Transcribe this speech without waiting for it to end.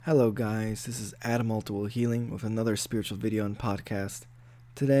Hello guys, this is Adam Multiple Healing with another spiritual video and podcast.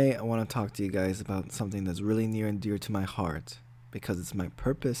 Today I want to talk to you guys about something that's really near and dear to my heart because it's my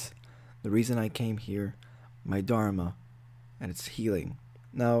purpose, the reason I came here, my dharma, and it's healing.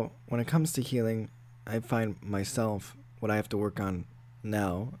 Now, when it comes to healing, I find myself what I have to work on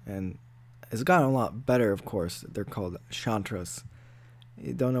now, and it's gotten a lot better, of course. They're called chantras.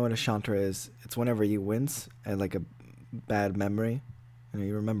 You don't know what a chantra is? It's whenever you wince at like a bad memory.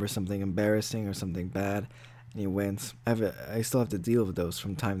 You remember something embarrassing or something bad, and you wince. I still have to deal with those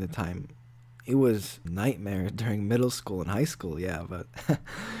from time to time. It was a nightmare during middle school and high school, yeah, but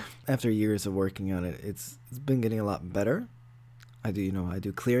after years of working on it, it's been getting a lot better. I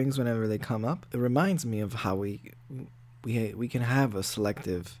do clearings whenever they come up. It reminds me of how we can have a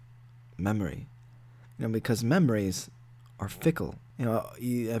selective memory, because memories are fickle.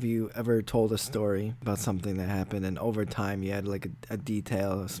 Have you ever told a story about something that happened and over time you add like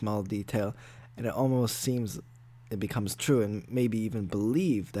a small detail, and it almost seems it becomes true and maybe even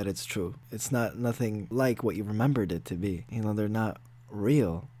believe that it's true. It's nothing like what you remembered it to be. They're not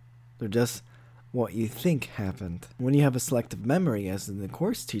real. They're just what you think happened. When you have a selective memory, as the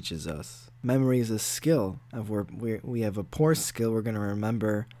Course teaches us, memory is a skill. If we have a poor skill, we're going to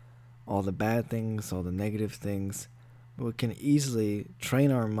remember all the bad things, all the negative things. We can easily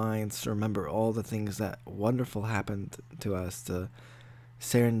train our minds to remember all the things that wonderful happened to us, the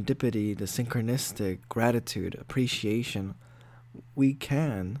serendipity, the synchronistic, gratitude, appreciation. We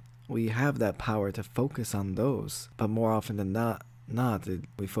have that power to focus on those, but more often than not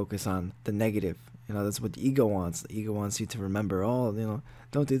we focus on the negative. That's what the ego wants. The ego wants you to remember,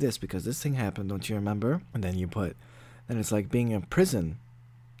 don't do this because this thing happened, don't you remember? And then it's like being in prison.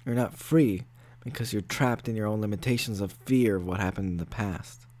 You're not free, because you're trapped in your own limitations of fear of what happened in the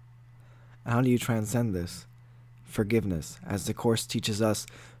past. And how do you transcend this? Forgiveness. As the Course teaches us,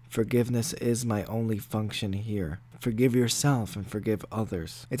 forgiveness is my only function here. Forgive yourself and forgive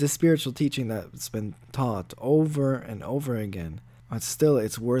others. It's a spiritual teaching that's been taught over and over again. But still,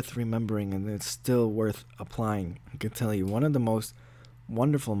 it's worth remembering and it's still worth applying. I can tell you, one of the most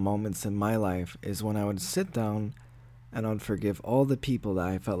wonderful moments in my life is when I would sit down and I'd forgive all the people that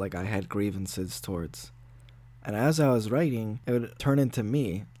I felt like I had grievances towards. And as I was writing, it would turn into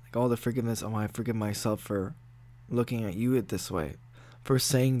me, like all the forgiveness. I forgive myself for looking at you this way, for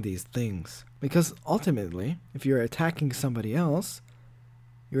saying these things. Because ultimately, if you're attacking somebody else,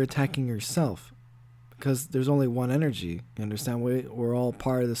 you're attacking yourself. Because there's only one energy. You understand? We're all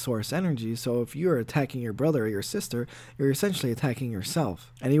part of the source energy. So if you're attacking your brother or your sister, you're essentially attacking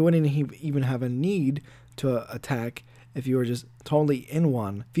yourself. And you wouldn't even have a need to attack if you were just totally in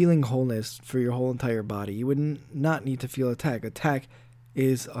one, feeling wholeness for your whole entire body. You would not need to feel attack. Attack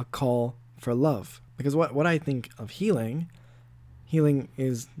is a call for love. Because what I think of healing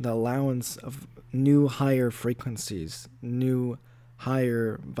is the allowance of new higher frequencies, new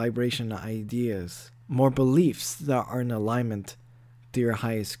higher vibration ideas, more beliefs that are in alignment to your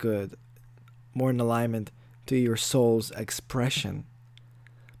highest good, more in alignment to your soul's expression.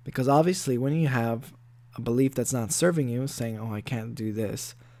 Because obviously when you have a belief that's not serving you, saying, I can't do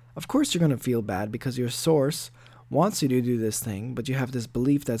this, of course you're going to feel bad because your source wants you to do this thing, but you have this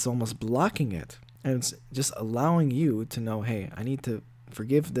belief that's almost blocking it. And it's just allowing you to know, hey, I need to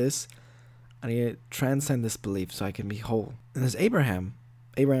forgive this. I need to transcend this belief so I can be whole. And as Abraham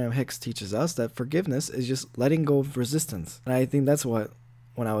Hicks teaches us, that forgiveness is just letting go of resistance. And I think that's what,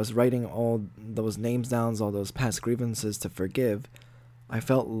 when I was writing all those names down, all those past grievances to forgive, I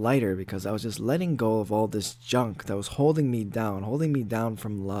felt lighter because I was just letting go of all this junk that was holding me down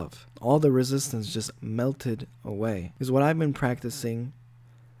from love. All the resistance just melted away. Because what I've been practicing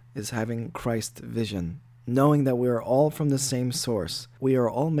is having Christ vision, knowing that we are all from the same source. We are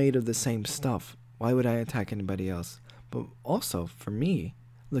all made of the same stuff. Why would I attack anybody else? But also, for me,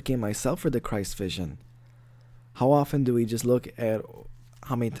 looking at myself for the Christ vision. How often do we just look at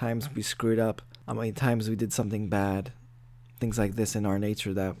how many times we screwed up, how many times we did something bad, things like this in our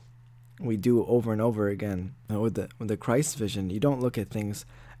nature that we do over and over again. And with the Christ vision, you don't look at things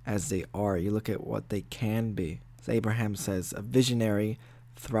as they are. You look at what they can be. As Abraham says, a visionary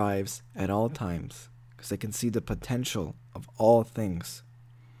thrives at all times because they can see the potential of all things.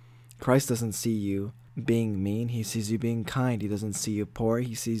 Christ doesn't see you being mean. He sees you being kind. He doesn't see you poor.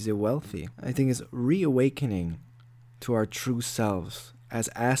 He sees you wealthy. I think it's reawakening to our true selves as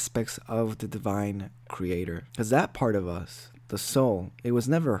aspects of the divine creator. Because that part of us, the soul, it was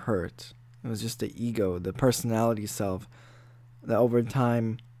never hurt. It was just the ego, the personality self, that over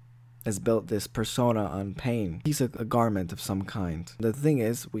time has built this persona on pain. He's a garment of some kind. The thing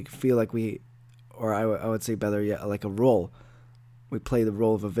is, we feel like I would say better yet, like a role. we play the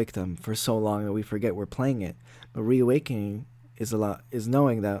role of a victim for so long that we forget we're playing it. But reawakening is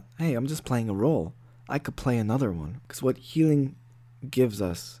knowing that, hey, I'm just playing a role. I could play another one. Because what healing gives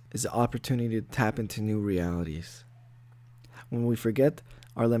us is the opportunity to tap into new realities. When we forget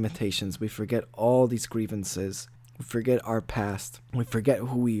our limitations, we forget all these grievances, we forget our past, we forget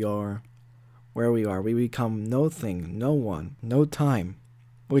who we are, where we are. We become no thing, no one, no time,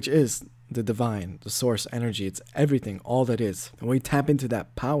 which is the divine, the source energy. It's everything, all that is. And we tap into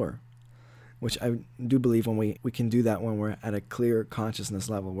that power, which I do believe when we can do that when we're at a clear consciousness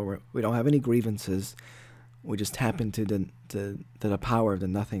level, where we don't have any grievances. We just tap into the power of the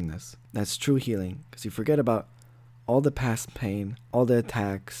nothingness. That's true healing, because you forget about all the past pain, all the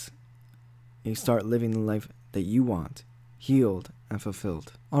attacks. You start living the life that you want, healed and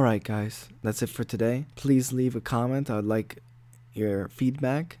fulfilled. Alright guys, that's it for today. Please leave a comment. I would like your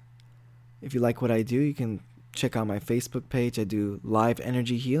feedback. If you like what I do, you can check out my Facebook page. I do live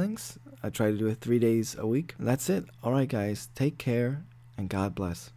energy healings. I try to do it 3 days a week. That's it. Alright guys, take care and God bless.